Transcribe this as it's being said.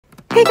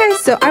Hey guys,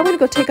 so I want to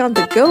go take on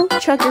the Go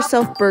Chug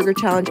Yourself Burger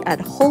Challenge at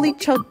Holy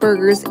Chug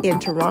Burgers in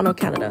Toronto,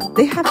 Canada.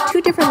 They have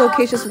two different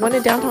locations, one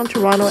in downtown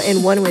Toronto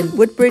and one in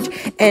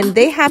Woodbridge, and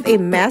they have a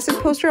massive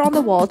poster on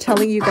the wall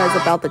telling you guys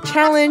about the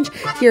challenge.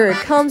 Here it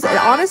comes. It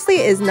honestly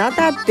is not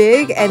that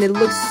big and it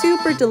looks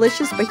super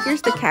delicious, but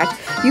here's the catch.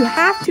 You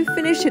have to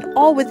finish it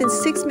all within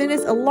 6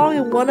 minutes along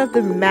in one of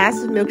the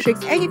massive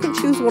milkshakes, and you can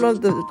choose one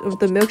of the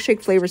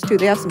milkshake flavors too.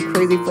 They have some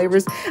crazy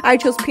flavors. I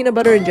chose peanut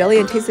butter and jelly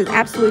and tasted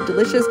absolutely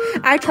delicious.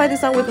 I tried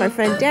this on with my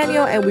friend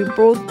Daniel and we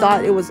both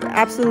thought it was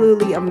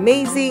absolutely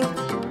amazing.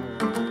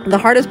 The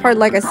hardest part,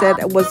 like I said,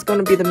 was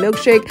going to be the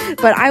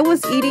milkshake, but I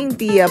was eating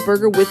the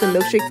burger with the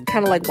milkshake,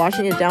 kind of like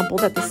washing it down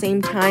both at the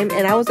same time,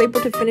 and I was able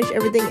to finish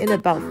everything in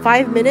about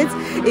 5 minutes.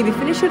 If you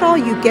finish it all,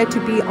 you get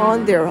to be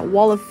on their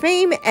wall of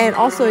fame and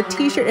also a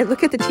t-shirt, and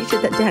look at the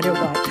t-shirt that Daniel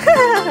got.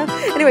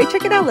 Anyway,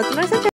 check it out. Let them know I sent you.